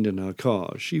remained in her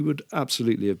car, she would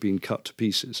absolutely have been cut to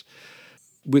pieces.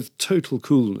 With total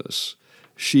coolness,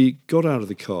 she got out of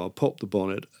the car, popped the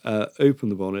bonnet,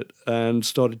 opened the bonnet, and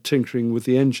started tinkering with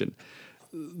the engine.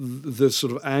 The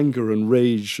sort of anger and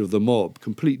rage of the mob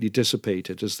completely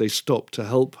dissipated as they stopped to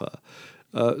help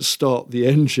her start the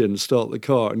engine, start the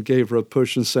car, and gave her a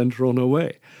push and sent her on her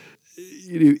way.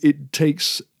 You know, it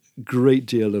takes a great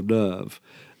deal of nerve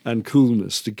and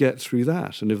coolness to get through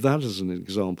that. And if that is an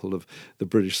example of the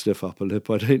British stiff upper lip,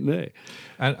 I don't know.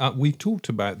 And we've talked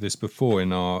about this before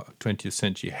in our 20th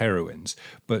century heroines,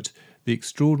 but the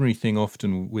extraordinary thing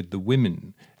often with the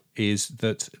women is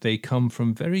that they come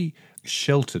from very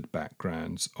sheltered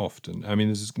backgrounds often. I mean,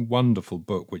 there's this wonderful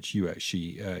book which you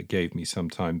actually gave me some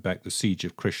time back, The Siege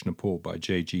of Krishnapur by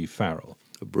J.G. Farrell.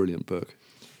 A brilliant book.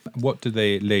 What do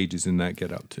they ladies in that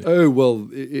get up to? Oh, well,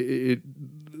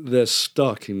 they're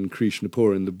stuck in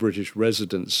Krishnapur in the British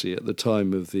Residency at the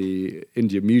time of the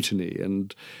India Mutiny,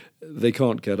 and they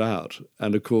can't get out.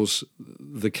 And, of course,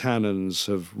 the cannons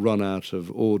have run out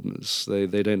of ordnance. They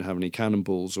don't have any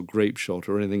cannonballs or grape shot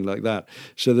or anything like that.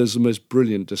 So there's the most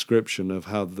brilliant description of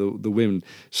how the women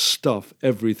stuff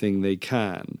everything they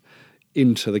can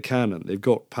into the cannon. They've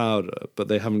got powder, but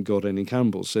they haven't got any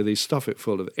cannonballs, so they stuff it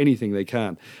full of anything they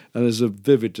can. And there's a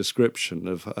vivid description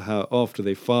of how, after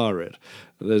they fire it,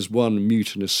 there's one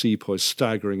mutinous sepoy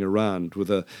staggering around with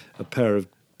a pair of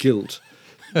gilt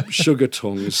sugar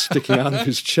tongs sticking out of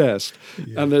his chest.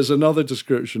 Yeah. And there's another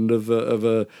description of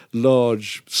a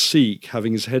large Sikh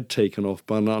having his head taken off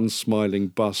by an unsmiling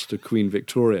bust of Queen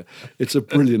Victoria. It's a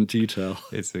brilliant detail.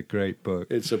 It's a great book.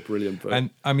 It's a brilliant book.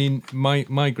 And I mean,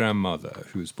 my grandmother,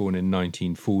 who was born in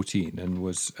 1914 and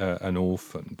was an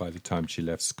orphan by the time she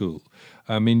left school,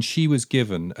 I mean, she was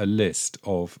given a list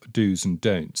of do's and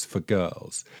don'ts for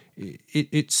girls.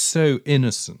 It's so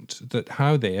innocent that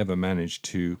how they ever managed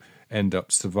to end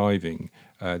up surviving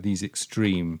these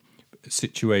extreme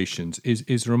situations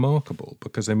is remarkable,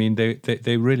 because, I mean,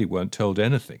 they really weren't told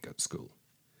anything at school.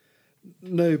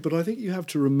 No, but I think you have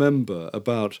to remember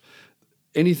about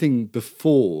anything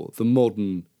before the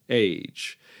modern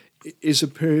age is a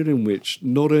period in which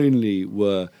not only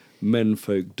were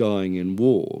menfolk dying in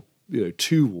war,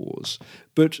 2 wars,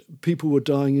 but people were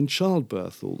dying in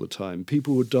childbirth all the time.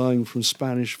 People were dying from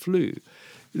Spanish flu.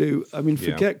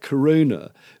 Forget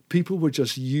Corona. People were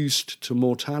just used to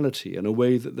mortality in a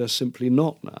way that they're simply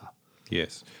not now.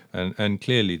 Yes, and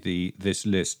clearly this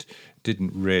list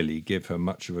didn't really give her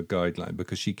much of a guideline,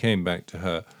 because she came back to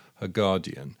her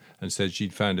guardian and said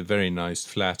she'd found a very nice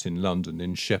flat in London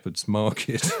in Shepherd's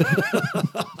Market.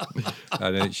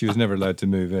 And she was never allowed to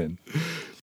move in.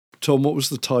 Tom, what was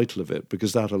the title of it?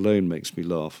 Because that alone makes me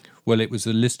laugh. Well, it was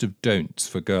a list of don'ts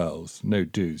for girls. No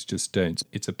do's, just don'ts.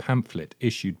 It's a pamphlet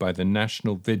issued by the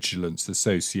National Vigilance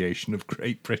Association of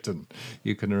Great Britain.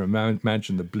 You can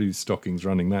imagine the blue stockings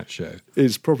running that show.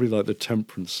 It's probably like the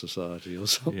Temperance Society or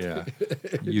something. Yeah,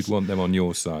 you'd want them on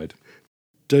your side.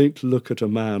 Don't look at a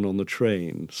man on the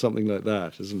train, something like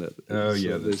that, isn't it? Oh,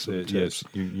 yeah, yes.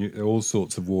 All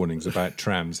sorts of warnings about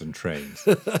trams and trains.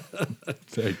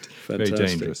 Very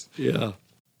dangerous. Yeah.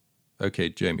 Okay,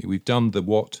 Jamie, we've done the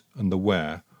what and the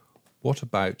where. What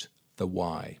about the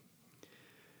why?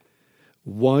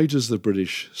 Why does the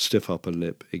British stiff upper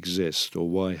lip exist, or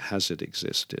why has it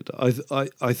existed?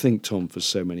 I think, Tom, for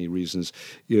so many reasons.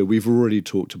 We've already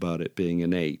talked about it being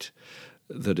innate,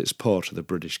 that it's part of the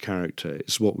British character,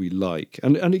 it's what we like.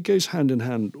 And it goes hand in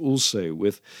hand also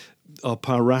with our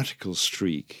piratical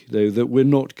streak, that we're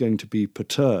not going to be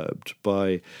perturbed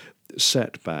by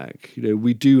setback.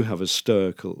 We do have a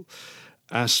stoical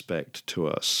aspect to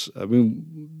us. I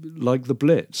mean, like the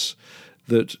Blitz,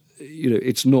 that,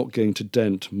 it's not going to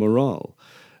dent morale.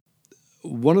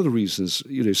 One of the reasons,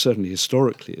 certainly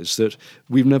historically, is that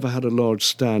we've never had a large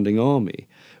standing army.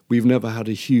 We've never had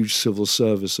a huge civil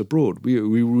service abroad.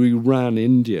 We ran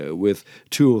India with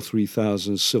 2,000 or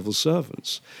 3,000 civil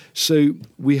servants. So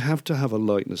we have to have a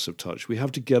lightness of touch. We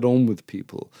have to get on with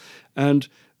people. And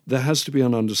there has to be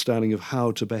an understanding of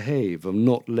how to behave, of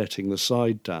not letting the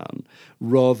side down,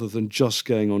 rather than just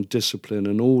going on discipline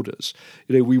and orders.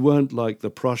 We weren't like the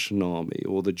Prussian army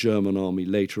or the German army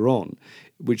later on,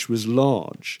 which was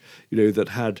large, that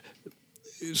had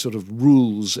sort of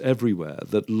rules everywhere,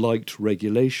 that liked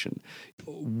regulation.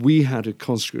 We had a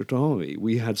conscript army.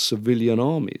 We had civilian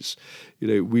armies.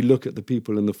 We look at the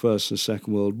people in the First and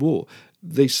Second World War.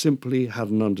 They simply had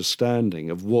an understanding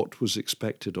of what was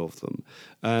expected of them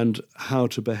and how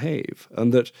to behave,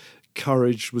 and that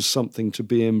courage was something to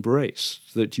be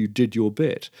embraced, that you did your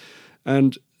bit.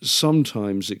 And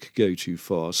sometimes it could go too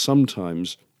far.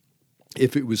 Sometimes,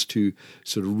 if it was too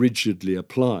sort of rigidly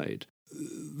applied,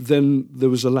 then there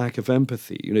was a lack of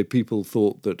empathy. People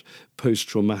thought that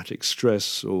post-traumatic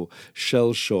stress, or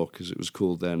shell shock, as it was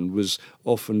called then, was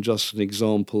often just an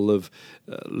example of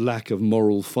lack of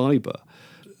moral fibre,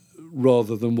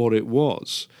 rather than what it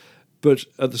was. But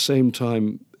at the same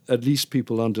time, at least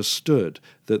people understood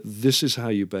that this is how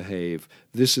you behave,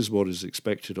 this is what is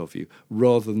expected of you,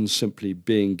 rather than simply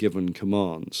being given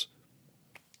commands.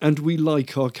 And we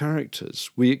like our characters.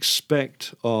 We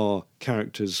expect our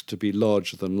characters to be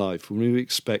larger than life, and we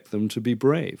expect them to be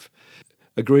brave.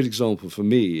 A great example for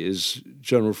me is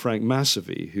General Frank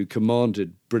Massavy, who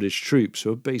commanded British troops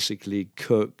who are basically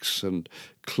cooks and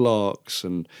clerks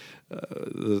and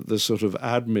the sort of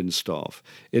admin staff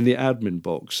in the admin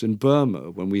box in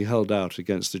Burma when we held out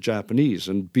against the Japanese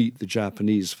and beat the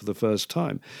Japanese for the first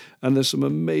time. And there's some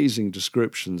amazing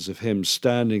descriptions of him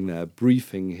standing there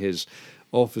briefing his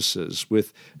officers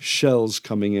with shells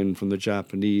coming in from the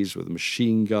Japanese with a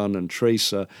machine gun and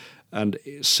tracer and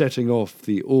setting off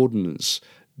the ordnance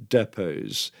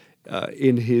depots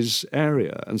in his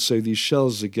area. And so these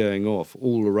shells are going off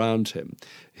all around him.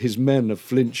 His men are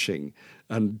flinching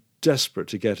and desperate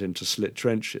to get into slit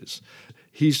trenches.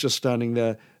 He's just standing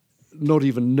there, not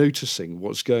even noticing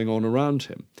what's going on around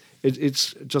him.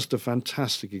 It's just a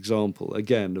fantastic example,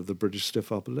 again, of the British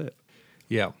stiff upper lip.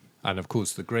 Yeah, and of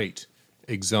course the great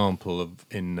example of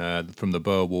from the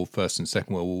Boer War, First and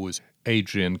Second World War, was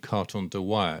Adrian Carton de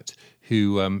Wyatt,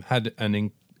 who had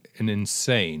an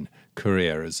insane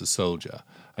career as a soldier,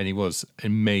 and he was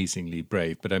amazingly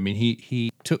brave. But I mean,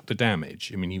 he took the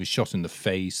damage. I mean, he was shot in the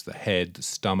face, the head, the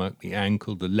stomach, the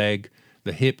ankle, the leg,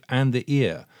 the hip, and the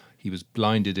ear. He was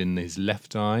blinded in his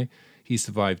left eye. He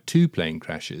survived 2 plane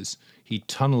crashes. He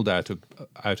tunnelled out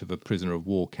of a prisoner of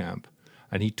war camp,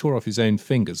 and he tore off his own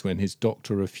fingers when his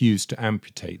doctor refused to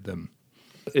amputate them.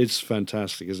 It's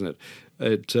fantastic, isn't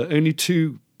it? Only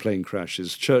 2 plane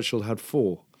crashes. Churchill had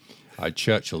 4.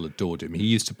 Churchill adored him. He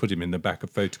used to put him in the back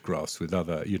of photographs with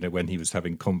other, when he was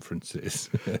having conferences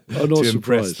to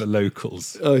impress the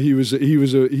locals. He was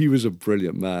a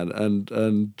brilliant man,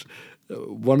 and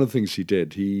one of the things he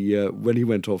did, when he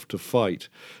went off to fight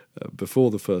before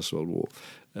the First World War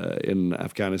in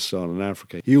Afghanistan and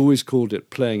Africa, he always called it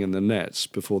playing in the nets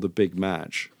before the big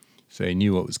match. So he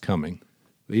knew what was coming.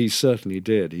 He certainly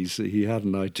did. He had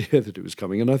an idea that it was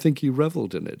coming, and I think he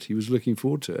revelled in it. He was looking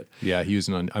forward to it. Yeah, he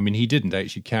didn't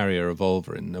actually carry a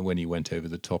revolver when he went over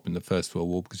the top in the First World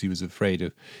War because he was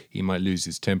afraid he might lose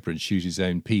his temper and shoot his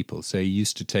own people. So he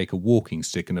used to take a walking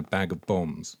stick and a bag of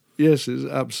bombs. Yes, he's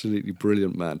an absolutely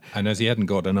brilliant man. And as he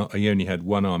only had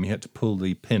one arm, he had to pull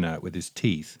the pin out with his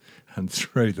teeth and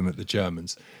throw them at the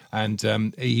Germans. And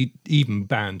he even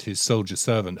banned his soldier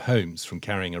servant Holmes from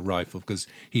carrying a rifle because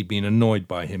he'd been annoyed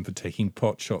by him for taking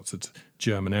pot shots at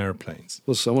German airplanes.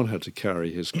 Well, someone had to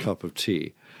carry his cup of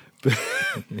tea. But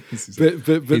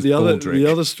the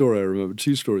other story I remember,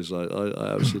 2 stories I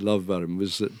absolutely love about him,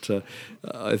 was that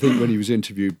I think when he was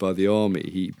interviewed by the army,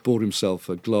 he bought himself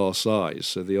a glass eye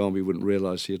so the army wouldn't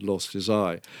realise he had lost his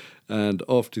eye. And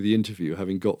after the interview,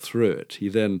 having got through it, he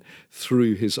then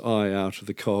threw his eye out of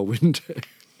the car window.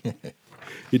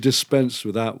 He dispensed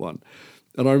with that one.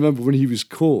 And I remember when he was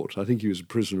caught, I think he was a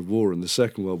prisoner of war in the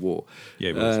Second World War. Yeah,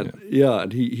 he was,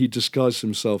 and he disguised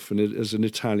himself as an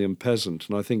Italian peasant,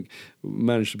 and I think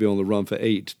managed to be on the run for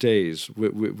 8 days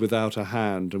without a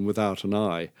hand and without an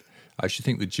eye. I should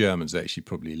think the Germans actually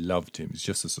probably loved him. He's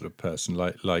just a sort of person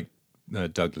like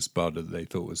Douglas Bader that they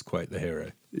thought was quite the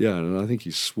hero. Yeah, and I think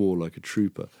he swore like a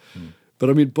trooper. Mm. But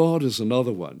I mean, Bader's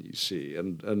another one, you see,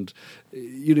 and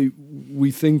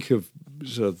we think of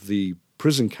sort of the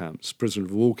prison camps, prisoner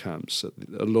of war camps that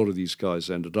a lot of these guys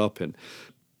ended up in.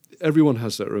 Everyone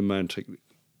has that romantic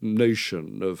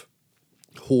notion of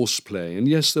horseplay, and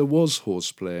yes, there was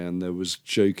horseplay and there was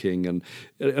joking, and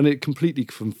it completely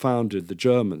confounded the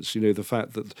Germans. The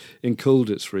fact that in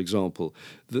Colditz, for example,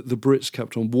 the Brits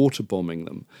kept on water bombing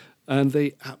them, and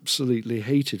they absolutely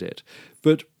hated it.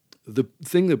 But the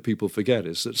thing that people forget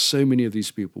is that so many of these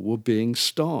people were being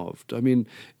starved. I mean,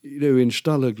 in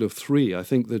Stalag Luft 3, I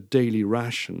think the daily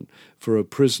ration for a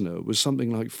prisoner was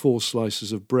something like 4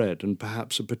 slices of bread and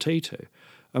perhaps a potato.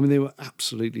 I mean, they were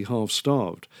absolutely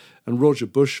half-starved. And Roger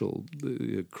Bushell,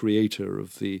 the creator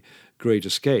of The Great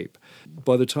Escape,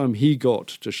 by the time he got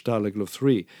to Stalag Luft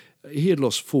 3, he had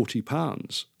lost 40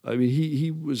 pounds. I mean, he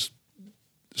was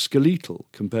skeletal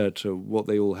compared to what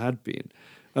they all had been.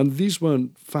 And these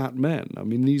weren't fat men. I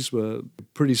mean, these were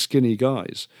pretty skinny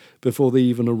guys before they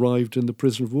even arrived in the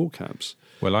prisoner of war camps.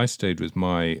 Well, I stayed with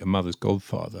my mother's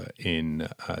godfather in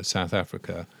South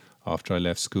Africa after I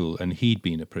left school, and he'd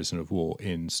been a prisoner of war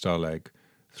in Stalag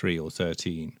 3 or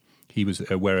 13. He was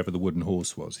wherever the wooden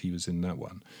horse was. He was in that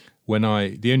one.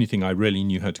 The only thing I really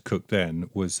knew how to cook then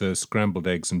was scrambled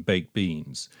eggs and baked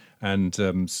beans. And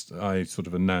I sort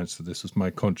of announced that this was my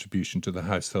contribution to the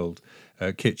household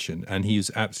kitchen, and he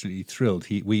was absolutely thrilled.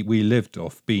 We lived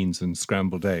off beans and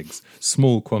scrambled eggs,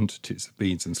 small quantities of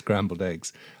beans and scrambled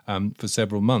eggs, for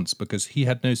several months because he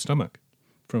had no stomach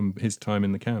from his time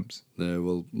in the camps. No,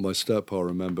 well, my steppa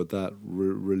remembered that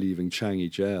relieving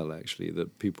Changi jail, actually,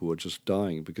 that people were just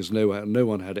dying because no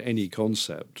one had any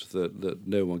concept that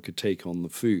no one could take on the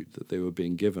food that they were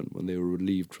being given when they were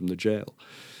relieved from the jail.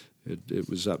 It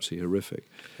was absolutely horrific.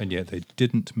 And yet they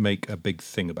didn't make a big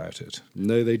thing about it.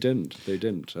 No, they didn't. They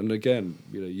didn't. And again,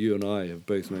 you and I have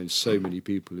both known so many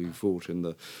people who fought in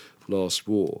the last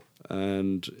war,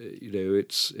 and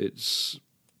it's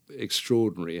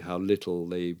extraordinary how little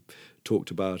they talked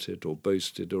about it or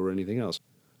boasted or anything else.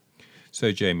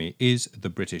 So, Jamie, is the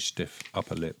British stiff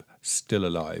upper lip still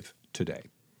alive today?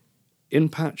 In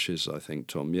patches, I think,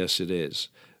 Tom. Yes, it is,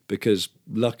 because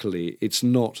luckily it's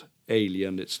not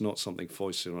alien, it's not something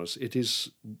foisted on us, it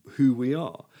is who we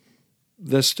are.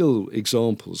 There's still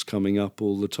examples coming up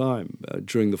all the time.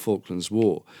 During the Falklands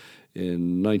War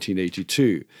in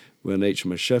 1982, when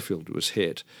HMS Sheffield was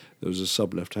hit, there was a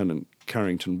Sub-Lieutenant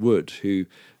Carrington Wood who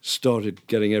started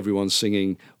getting everyone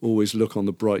singing "Always Look on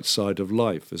the Bright Side of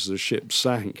Life" as the ship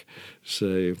sank.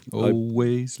 So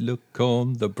always look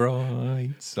on the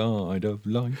bright side of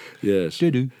life. Yes.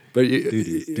 Do-do. But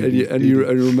you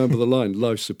remember the line,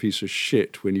 "Life's a piece of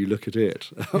shit when you look at it."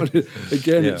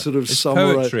 Again, Yeah. It sort of It's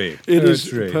summarizes. poetry. It is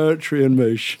poetry in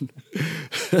motion.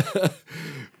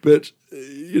 But,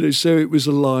 so it was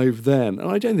alive then.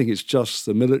 And I don't think it's just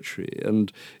the military.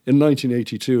 And in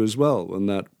 1982 as well, when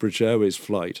that British Airways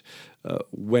flight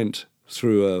went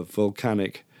through a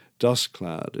volcanic dust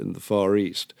cloud in the Far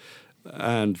East,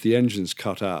 and the engines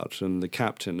cut out, and the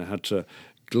captain had to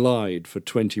glide for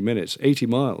 20 minutes, 80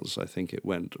 miles, I think it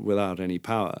went, without any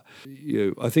power.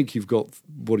 I think you've got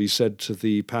what he said to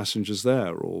the passengers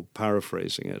there, or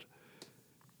paraphrasing it.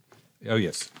 Oh,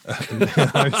 yes.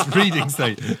 I was reading,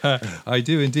 saying, I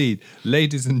do indeed.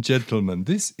 Ladies and gentlemen,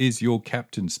 this is your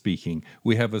captain speaking.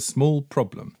 We have a small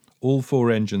problem. All 4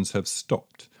 engines have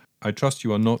stopped. I trust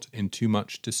you are not in too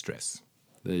much distress.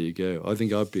 There you go. I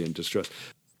think I'd be in distress.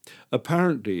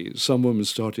 Apparently, some woman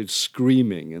started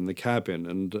screaming in the cabin,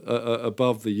 and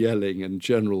above the yelling and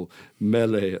general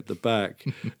melee at the back,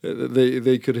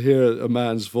 they could hear a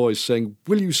man's voice saying,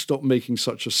 "Will you stop making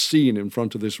such a scene in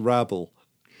front of this rabble?"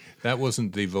 That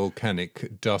wasn't the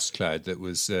volcanic dust cloud that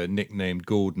was nicknamed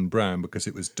Gordon Brown because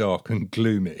it was dark and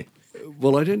gloomy.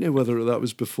 Well, I don't know whether that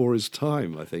was before his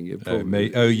time, I think. It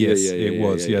probably, yes, it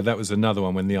was. Yeah, that was another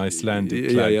one when the Icelandic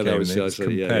cloud came, and it was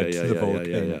compared to the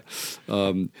volcano.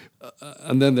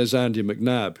 And then there's Andy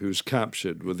McNabb, who was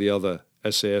captured with the other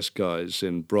SAS guys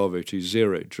in Bravo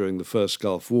 20 during the first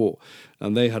Gulf War.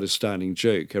 And they had a standing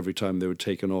joke every time they were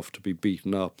taken off to be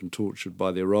beaten up and tortured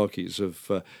by the Iraqis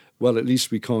of, well, at least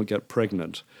we can't get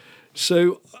pregnant.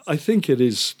 So I think it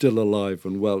is still alive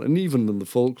and well. And even in the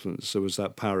Falklands, there was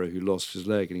that para who lost his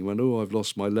leg, and he went, "Oh, I've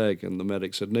lost my leg." And the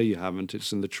medic said, "No, you haven't.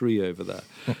 It's in the tree over there."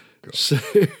 So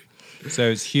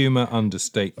it's humour,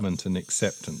 understatement and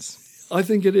acceptance. I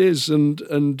think it is.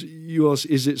 And you ask,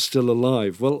 is it still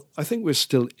alive? Well, I think we're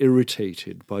still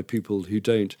irritated by people who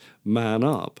don't man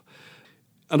up.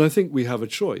 And I think we have a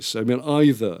choice. I mean,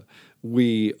 either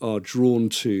we are drawn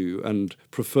to and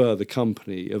prefer the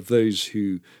company of those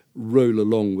who roll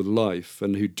along with life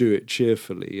and who do it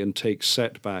cheerfully and take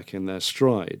setback in their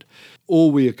stride,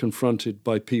 or we are confronted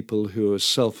by people who are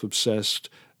self-obsessed,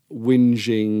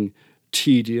 whinging,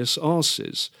 tedious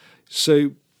arses.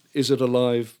 So is it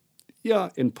alive?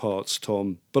 Yeah, in parts,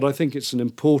 Tom, but I think it's an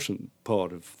important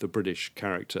part of the British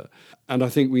character, and I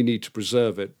think we need to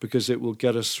preserve it because it will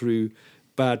get us through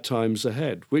bad times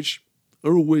ahead, which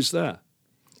are always there.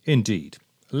 Indeed.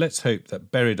 Let's hope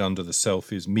that buried under the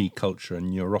selfies, me culture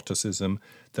and neuroticism,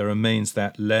 there remains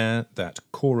that layer, that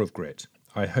core of grit.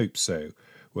 I hope so.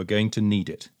 We're going to need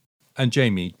it. And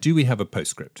Jamie, do we have a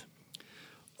postscript?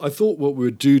 I thought what we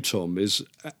would do, Tom, is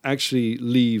actually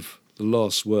leave the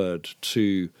last word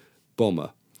to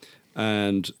Bomber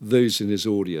and those in his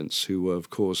audience who were, of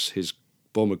course, his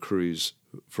bomber crews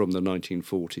from the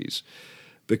 1940s,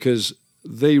 because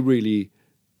they really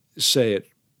say it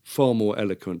far more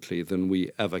eloquently than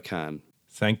we ever can.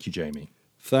 Thank you, Jamie.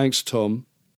 Thanks, Tom.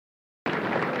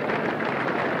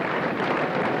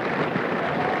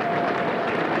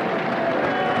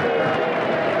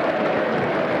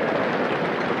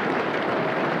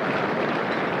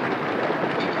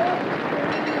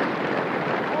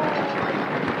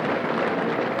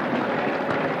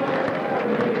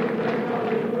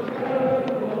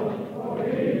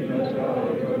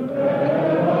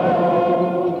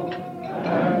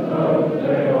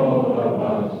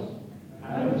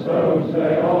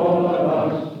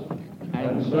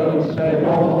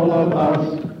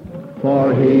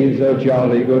 For he's a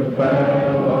jolly good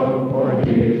fellow, for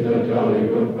he's a jolly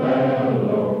good